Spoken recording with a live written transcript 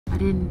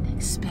didn't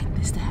expect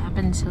this to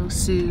happen so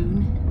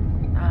soon,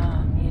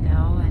 you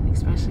know, and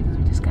especially because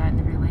we just got in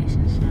a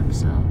relationship.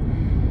 So,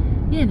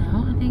 you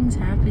know, things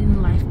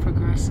happen, life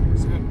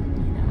progresses, and,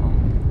 you know,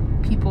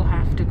 people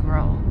have to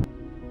grow.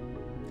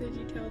 Did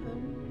you tell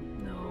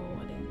them? No,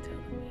 I didn't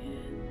tell them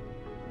yet.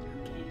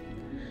 Okay.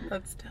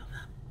 Let's tell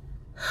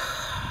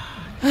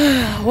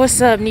them.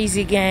 What's up,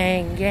 Ezee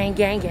gang? Gang,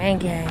 gang, gang,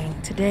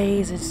 gang. Today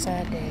is a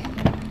sad day.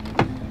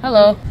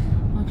 Hello.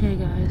 Okay,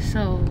 guys,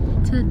 so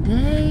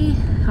today,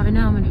 right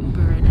now I'm in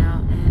Uber right now,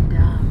 and,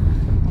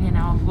 you know,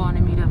 I'm going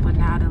to meet up with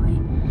Natalie,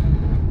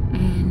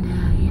 and,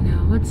 you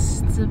know,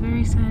 it's a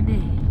very sad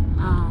day.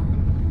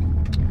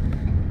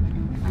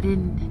 I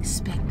didn't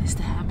expect this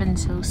to happen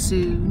so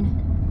soon,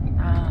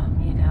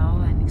 you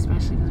know, and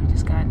especially because we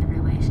just got in a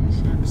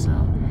relationship. So,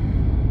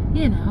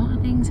 you know,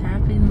 things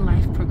happen,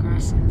 life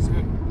progresses,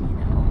 and, you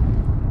know,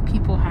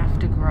 people have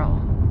to grow,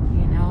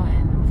 you know,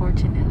 and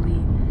unfortunately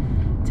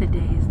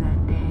today is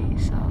that day.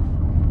 So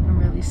I'm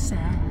really sad,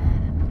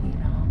 and, you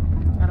know,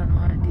 I don't know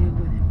how to deal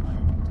with it,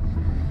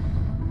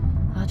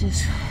 but I'll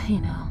just, you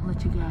know,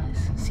 let you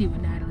guys see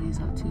what Natalie's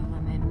up to,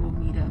 and then we'll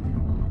meet up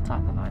and we'll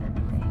talk about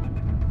everything.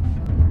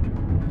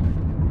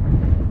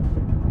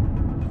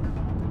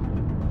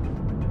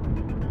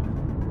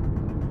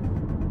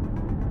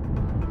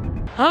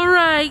 All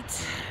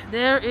right,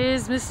 there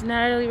is Miss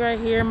Natalie right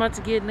here. I'm about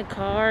to get in the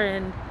car,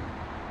 and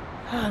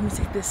let me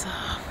take this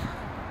off.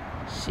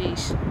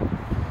 Sheesh.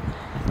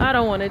 I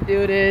don't want to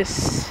do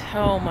this.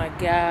 Oh my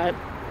God.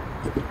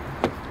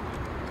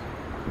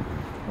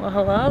 Well,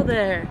 hello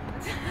there.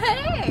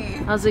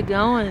 Hey! How's it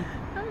going?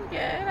 I'm good.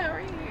 How are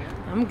you?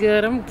 I'm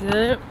good. I'm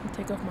good.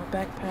 Take off my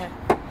backpack.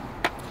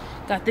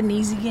 Got the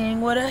Ezee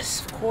gang with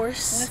us, of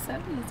course. What's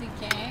up,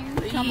 Ezee gang?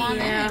 Come on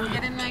in.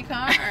 Get in my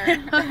car.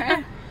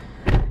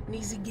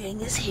 Ezee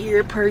gang is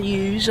here per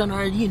usual on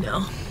our, you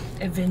know,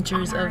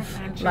 adventures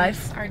of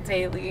life. Our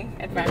daily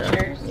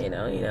adventures. You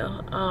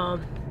know.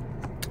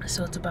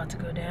 So it's about to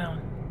go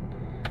down.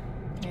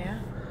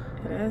 Yeah,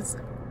 it is.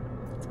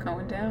 It's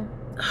going down.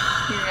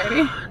 You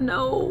ready?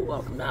 No,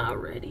 I'm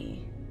not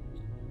ready.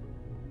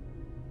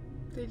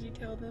 Did you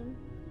tell them?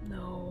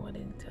 No, I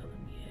didn't tell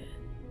them yet.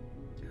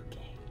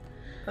 Okay.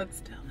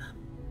 Let's tell them.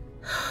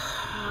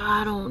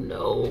 I don't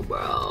know,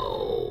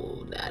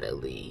 bro.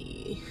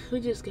 Natalie,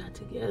 we just got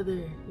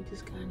together. We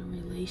just got in a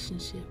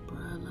relationship, bro.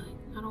 Like,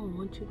 I don't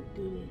want you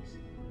to do this.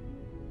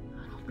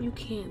 You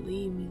can't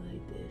leave me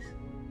like this.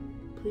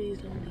 Please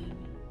don't leave me.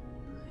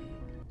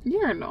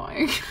 You're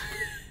annoying.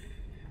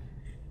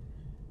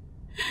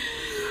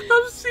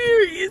 I'm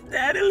serious,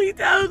 Natalie.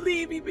 Don't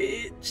leave me,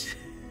 bitch.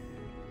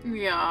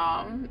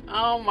 Yeah.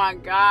 Oh my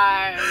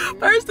God.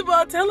 First of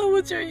all, tell her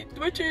what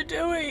you're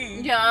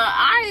doing. Yeah,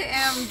 I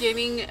am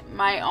getting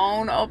my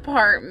own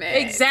apartment.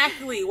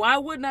 Exactly. Why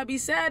wouldn't I be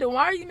sad? And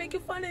why are you making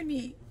fun of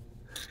me?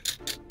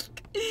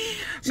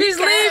 She's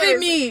leaving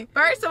me.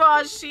 First of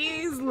all,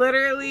 she's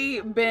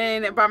literally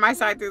been by my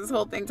side through this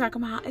whole thing,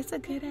 talking about it's a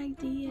good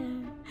idea.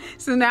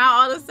 So now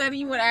all of a sudden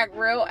you would act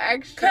real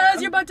extra.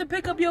 Cause you're about to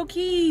pick up your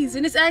keys,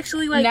 and it's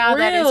actually like now real.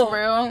 That it's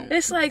real.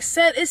 It's like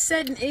it's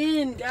setting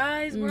in,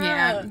 guys. Bruh.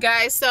 Yeah,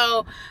 guys.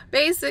 So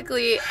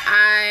basically,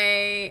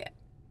 I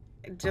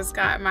just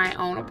got my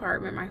own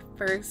apartment, my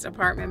first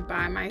apartment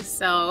by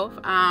myself.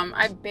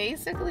 I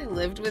basically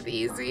lived with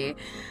Ezee.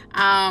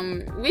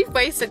 We've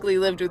basically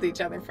lived with each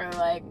other for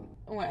like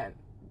a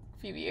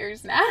few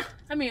years now.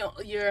 I mean,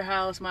 your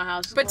house, my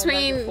house.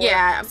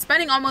 Yeah, I'm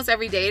spending almost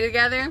every day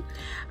together.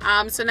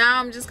 So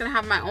now I'm just gonna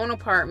have my own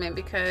apartment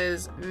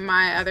because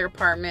my other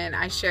apartment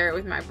I share it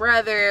with my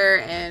brother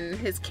and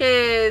his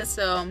kids.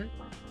 So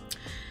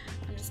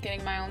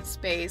getting my own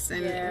space,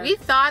 and we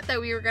thought that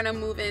we were gonna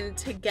move in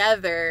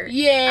together.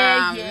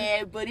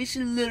 Yeah, but it's a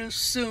little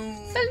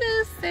soon.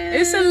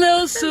 It's a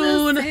little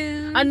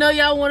soon. I know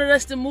y'all wanted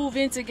us to move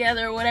in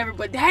together or whatever,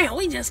 but damn,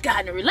 we just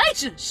got in a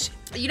relationship.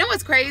 You know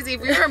what's crazy?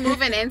 If we were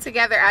moving in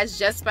together as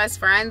just best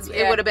friends,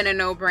 it would have been a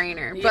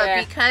no-brainer. Yeah.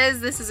 But because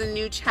this is a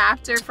new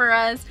chapter for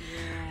us,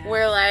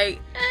 we're like,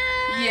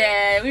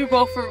 yeah, we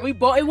both.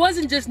 It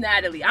wasn't just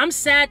Natalie. I'm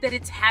sad that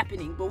it's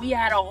happening, but we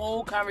had a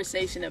whole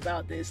conversation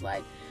about this,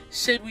 like,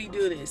 should we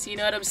do this? You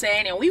know what I'm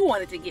saying? And we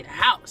wanted to get a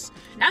house.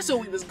 That's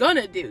what we was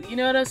gonna do. You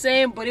know what I'm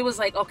saying? But it was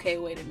like, okay,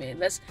 wait a minute.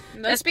 Let's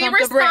be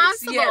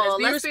responsible.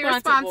 Let's be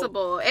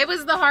responsible. It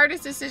was the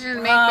hardest decision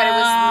to make, but it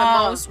was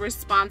the most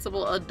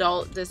responsible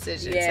adult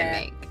decision to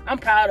make. I'm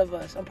proud of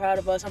us. I'm proud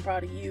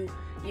of you.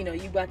 You know,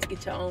 you about to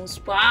get your own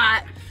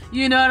spot.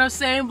 You know what I'm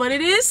saying? But it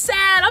is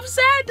sad. I'm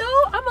sad,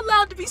 though. I'm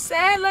allowed to be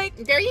sad. Like,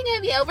 girl, you're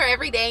gonna be over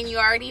every day, and you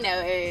already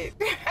know it.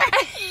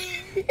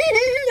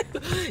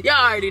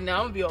 Y'all already know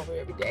I'm gonna be over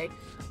every day.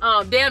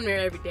 Damn near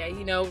every day.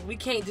 You know, we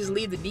can't just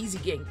leave the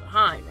Ezee gang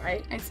behind,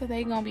 right? And so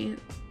they gonna be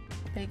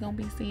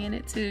seeing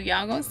it too.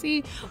 Y'all gonna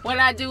see what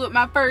I do with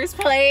my first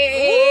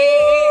place.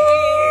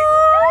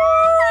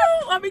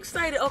 I'm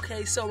excited. excited.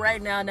 Okay, so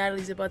right now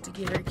Natalie's about to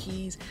get her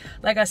keys.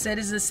 Like I said,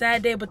 it's a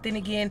sad day, but then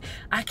again,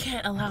 I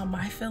can't allow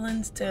my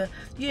feelings to,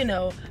 you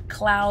know,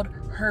 cloud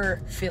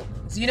her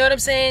feelings. You know what I'm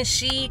saying?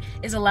 She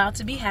is allowed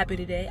to be happy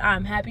today.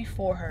 I'm happy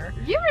for her.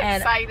 You're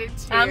excited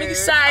too. I'm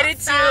excited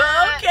too.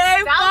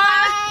 Okay,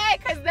 fine.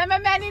 Because them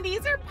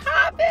amenities are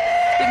popping.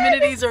 The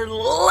amenities are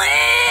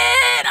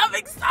lit. I'm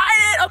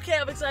excited. Okay,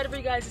 I'm excited for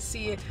you guys to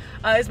see it.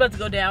 It's about to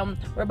go down.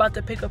 We're about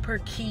to pick up her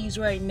keys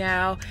right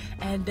now,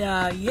 and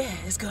yeah,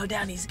 let's go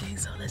down these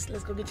keys. So let's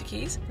go get your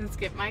keys. Let's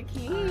get my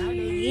keys.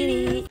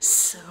 Alrighty.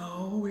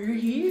 So we're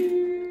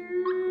here.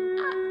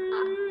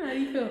 How do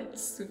you feel?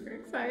 Super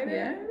excited.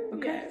 Yeah.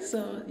 Okay. Yes.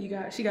 So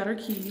she got her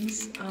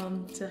keys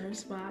to her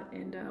spot,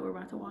 and we're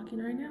about to walk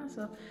in right now.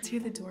 So let's hear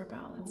the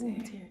doorbell. Let's hear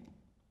it.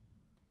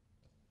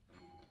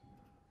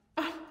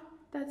 Oh,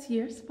 that's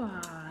your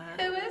spot.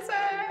 Who is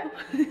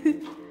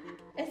it?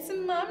 It's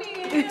mommy.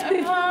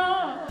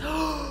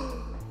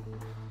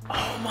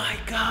 Oh my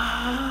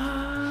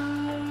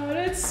god,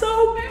 it's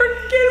so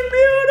freaking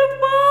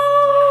beautiful.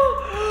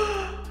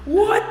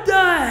 What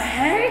the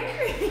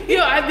heck?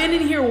 Yo, I've been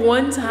in here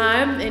one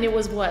time, and it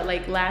was what,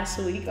 like last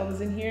week I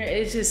was in here.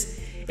 It's just,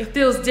 it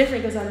feels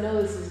different because I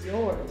know this is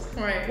yours.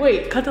 Right.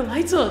 Wait, cut the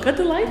lights on. Cut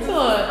the lights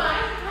on. This is my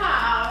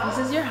house.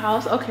 This is your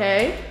house.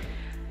 Okay.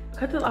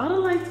 Cut all the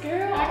lights,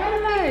 girl. I gotta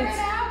lights. figure it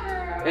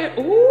out,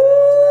 girl.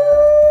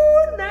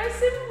 Ooh,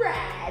 nice and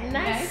bright.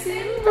 Nice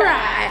and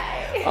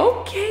bright.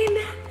 Okay,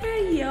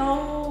 Natalie,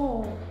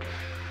 yo.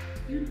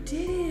 You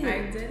did it.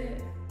 I did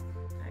it.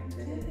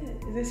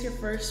 Is this your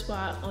first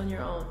spot on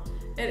your own?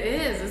 It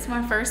is. It's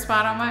my first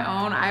spot on my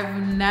own. I've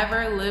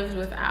never lived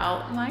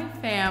without my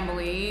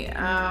family.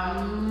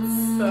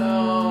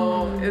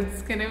 So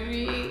it's gonna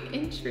be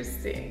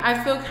interesting.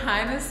 I feel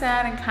kind of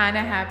sad and kind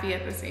of happy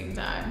at the same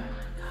time.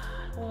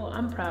 Well,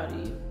 I'm proud of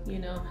you, you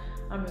know.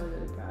 I'm really,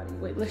 really proud of you.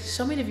 Wait, let's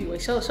show me the view.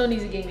 Wait, show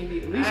Nezee Gang the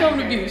view. Show them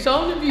the view.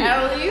 Show them the view.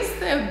 At least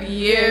the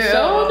view. Yeah,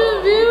 show them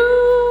the view.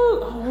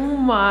 Oh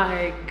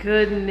my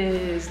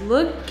goodness.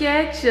 Look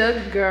at your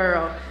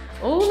girl.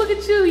 Oh, look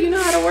at you. You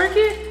know how to work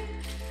it?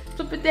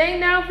 Flip it down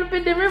now, flip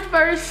it, then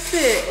reverse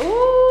it.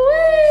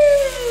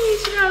 Ooh,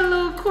 she got a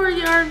little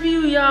courtyard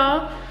view,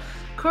 y'all.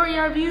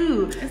 Courtyard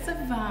view. It's a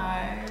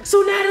vibe.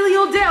 So Natalie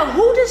Odell,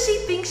 who does she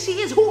think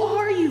she is? Who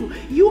are you?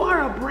 You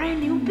are a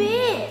brand new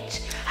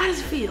bitch. How does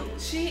it feel?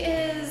 She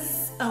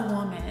is a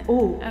woman.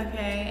 Ooh.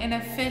 Okay, an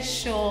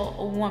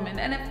official woman,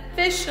 an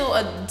official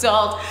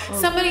adult,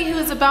 somebody who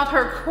is about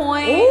her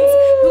coins,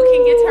 who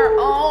can get her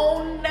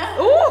own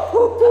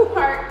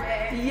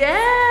apartment.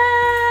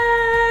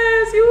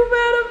 Yes, you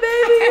better,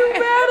 baby, you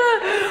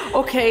better.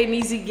 Okay,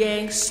 Nezee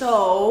Gang,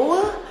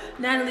 so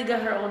Natalie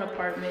got her own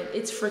apartment.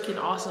 It's freaking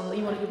awesome.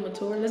 You want to give them a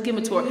tour? Let's give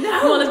them a tour. No.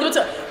 Come on, let's give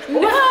them a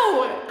tour.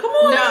 No. Come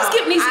on, no. let's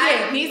skip Nezee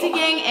Gang. Nezee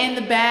Gang and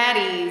the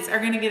baddies are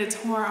going to get a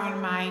tour on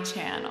my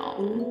channel.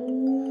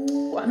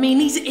 Ooh, I mean,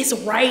 it's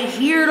right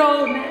here,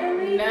 though,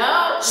 Natalie.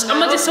 No. I'm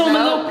going to just show them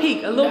a little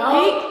peek. A little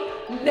peek?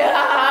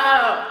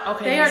 No.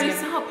 Okay. They already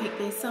saw a peek.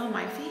 They saw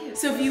my view.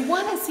 So if you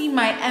want to see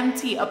my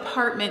empty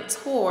apartment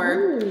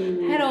tour,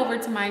 head over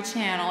to my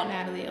channel,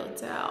 Natalie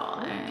Odell,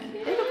 and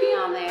it'll be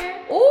on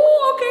there.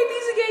 Oh, okay,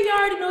 Nezee Gang, y'all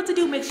already know what to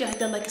do. Make sure you hit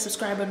that like and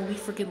subscribe button. We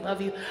freaking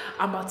love you.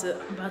 I'm about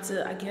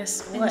to, I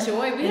guess, what?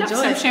 Enjoy. We have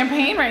some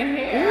champagne right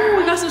here. Ooh,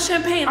 we got some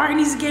champagne. All right,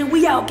 Nezee Gang,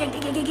 we out. Gang,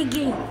 gang, gang, gang,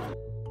 gang.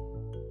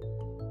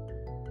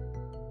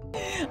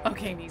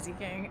 Okay, Nezee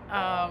Gang.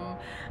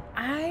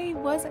 I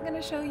wasn't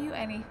gonna show you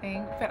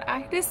anything, but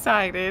I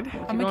decided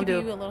I'm gonna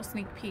give you a little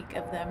sneak peek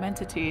of the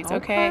amenities,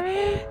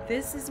 okay?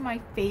 This is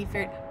my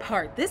favorite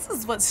part. This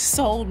is what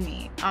sold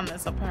me on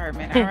this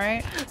apartment, all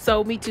right?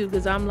 So me too,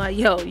 because I'm like,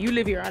 yo, you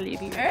live here, I live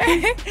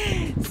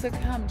here. So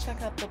come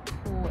check out the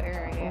pool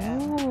area.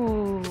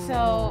 Ooh.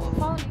 So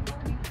follow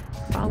me.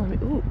 Follow me.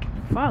 Ooh,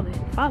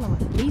 following.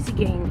 Nezee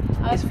Gang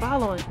is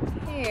following.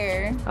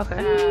 Here.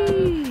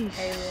 Okay.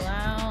 A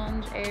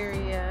lounge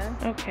area.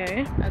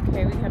 Okay.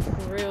 Okay, we have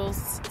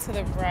grills to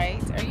the right.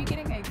 Are you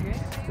getting a good view?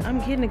 I'm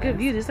getting a good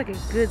view. There's like a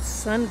good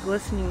sun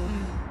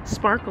glistening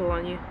sparkle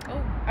on you.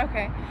 Oh,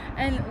 okay.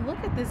 And look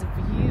at this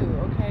view,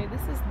 okay?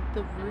 This is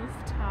the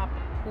rooftop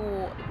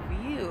pool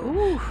view.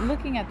 Ooh.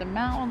 Looking at the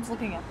mountains,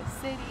 looking at the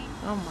city.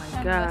 Oh my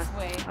Come god. this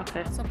way.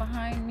 Okay. So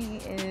behind me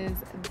is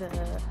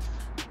the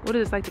what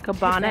is it, like the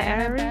cabana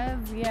area?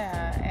 beds,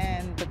 yeah,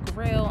 and the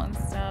grill and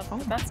stuff. Oh,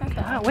 that's not the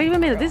god. only Wait a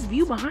minute. grill. This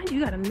view behind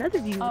you got another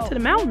view Oh, to the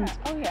mountains.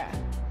 Yeah. Oh yeah.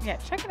 Yeah,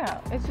 check it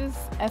out. It's just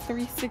a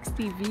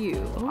 360 view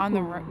on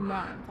the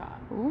mountaintop.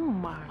 Oh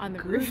my On the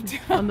goodness.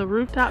 rooftop. On the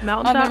rooftop,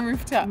 mountaintop? On the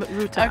rooftop.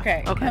 Rooftop.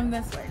 Okay, Okay. come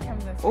this way. Come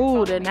this way.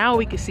 Oh, then now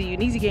we can see you.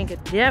 Nezee Gang can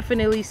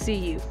definitely see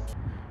you.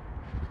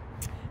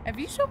 If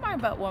you show my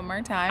butt one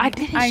more time, I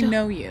didn't I show-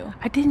 know you.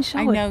 I didn't show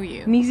it. I know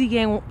you. Nezee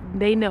Gang,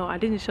 they know. I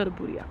didn't show the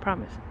booty. I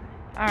promise.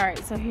 All right,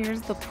 so here's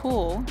the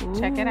pool.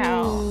 Check it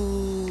out.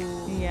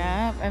 Ooh.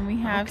 Yeah, and we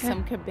have Okay.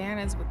 some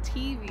cabanas with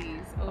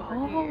TVs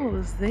over here.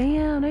 Oh,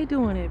 damn. They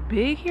doing it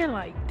big here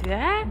like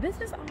that?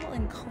 This is all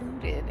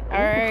included. All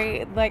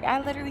right, like I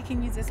literally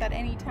can use this at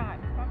any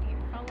time. Come here,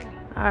 follow me.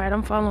 All right,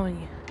 I'm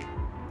following you.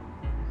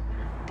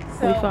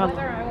 So whether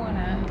I want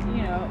to,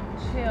 you know,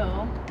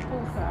 chill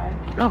poolside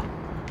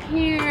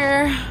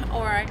here,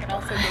 or I can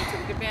also go to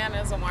the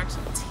cabanas and watch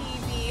some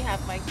TV,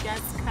 have my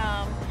guests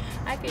come.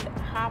 I could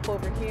hop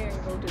over here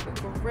and go to the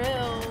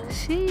grill.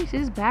 Sheesh,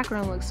 this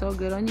background looks so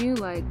good on you.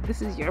 Like,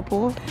 this is your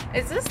pool.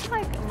 Is this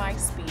like my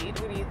speed?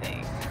 What do you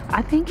think?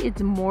 I think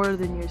it's more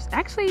than yours.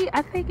 Actually,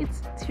 I think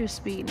it's your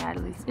speed,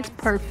 Natalie. It's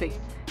perfect.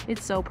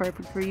 It's so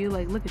perfect for you.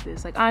 Like, look at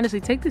this. Like,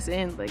 honestly, take this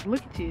in. Like,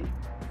 look at you.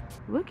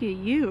 Look at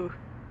you.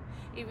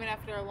 Even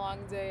after a long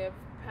day of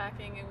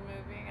packing and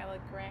moving, I look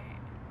great.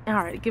 All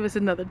right, give us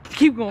another.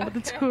 Keep going with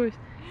the tours.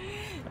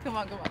 Come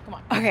on.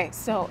 Okay,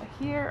 so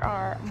here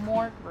are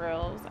more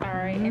grills, all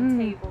right, and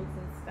tables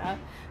and stuff.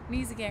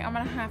 Music gang, I'm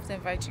gonna have to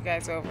invite you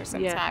guys over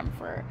sometime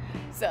for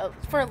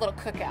a little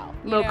cookout.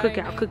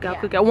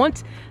 Cookout.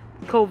 Once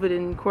COVID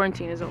and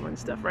quarantine is over and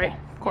stuff, right?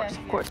 Yeah,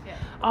 of course.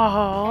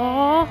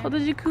 Oh, the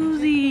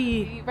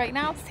jacuzzi. Right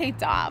now it's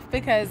taped off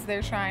because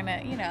they're trying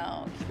to, you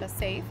know, keep us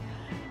safe.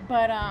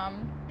 But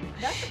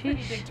that's a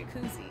pretty big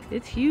jacuzzi.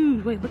 It's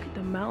huge. Wait, look at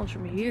the mountains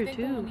from here too.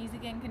 Do you think the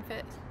music gang can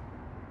fit?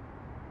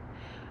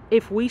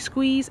 If we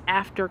squeeze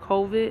after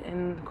COVID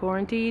and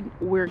quarantine,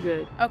 we're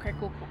good. Okay,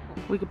 cool.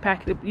 We could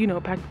pack the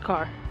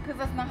car. Because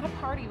that's not a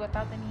party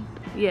without the need.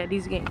 Yeah,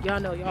 these games.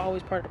 Y'all know y'all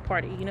always part of the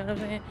party. You know what I'm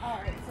saying? All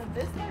right, so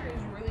this part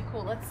is really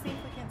cool. Let's see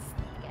if we can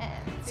sneak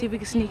in. See if we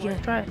can sneak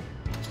in. Try it.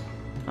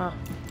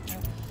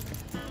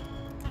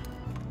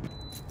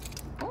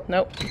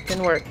 Nope,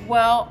 didn't work.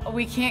 Well,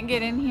 we can't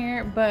get in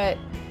here, but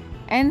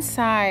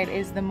inside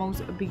is the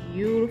most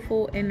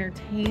beautiful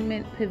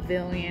entertainment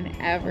pavilion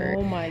ever.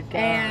 Oh my god.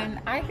 And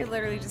I could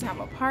literally just have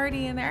a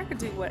party in there. I could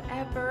do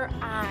whatever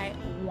I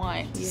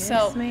want. Yes,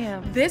 so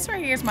ma'am. This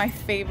right here is my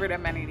favorite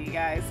amenity,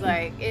 guys.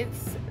 Like,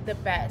 it's the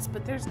best.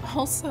 But there's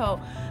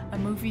also a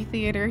movie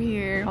theater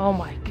here. Oh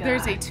my god.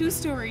 There's a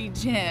 2-story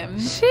gym.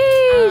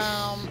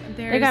 Sheesh.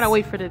 They gotta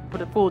wait for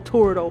the full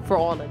tour though for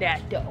all of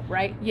that though,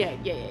 right? Yeah,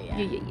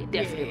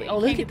 definitely. Oh,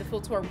 let's get the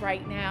full tour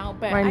right now,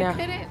 but right now.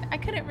 I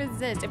couldn't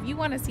resist. If you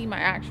want to see my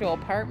actual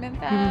apartment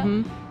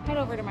though, head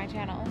over to my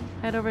channel.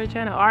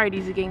 Alright,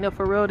 Ezee gang, no,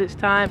 for real this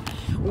time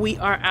we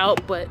are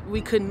out, but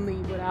we couldn't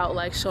leave without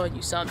like showing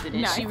you something.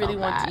 And she really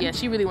wanted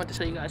to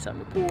show you guys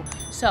something in the pool.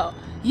 So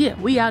yeah,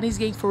 we out, Ezee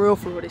gang, for real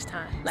this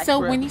time. Like, so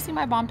when you see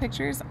my bomb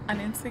pictures on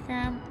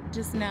Instagram,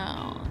 just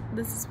know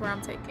this is where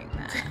I'm taking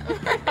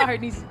that.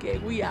 Alright, Ezee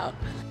gang, we out.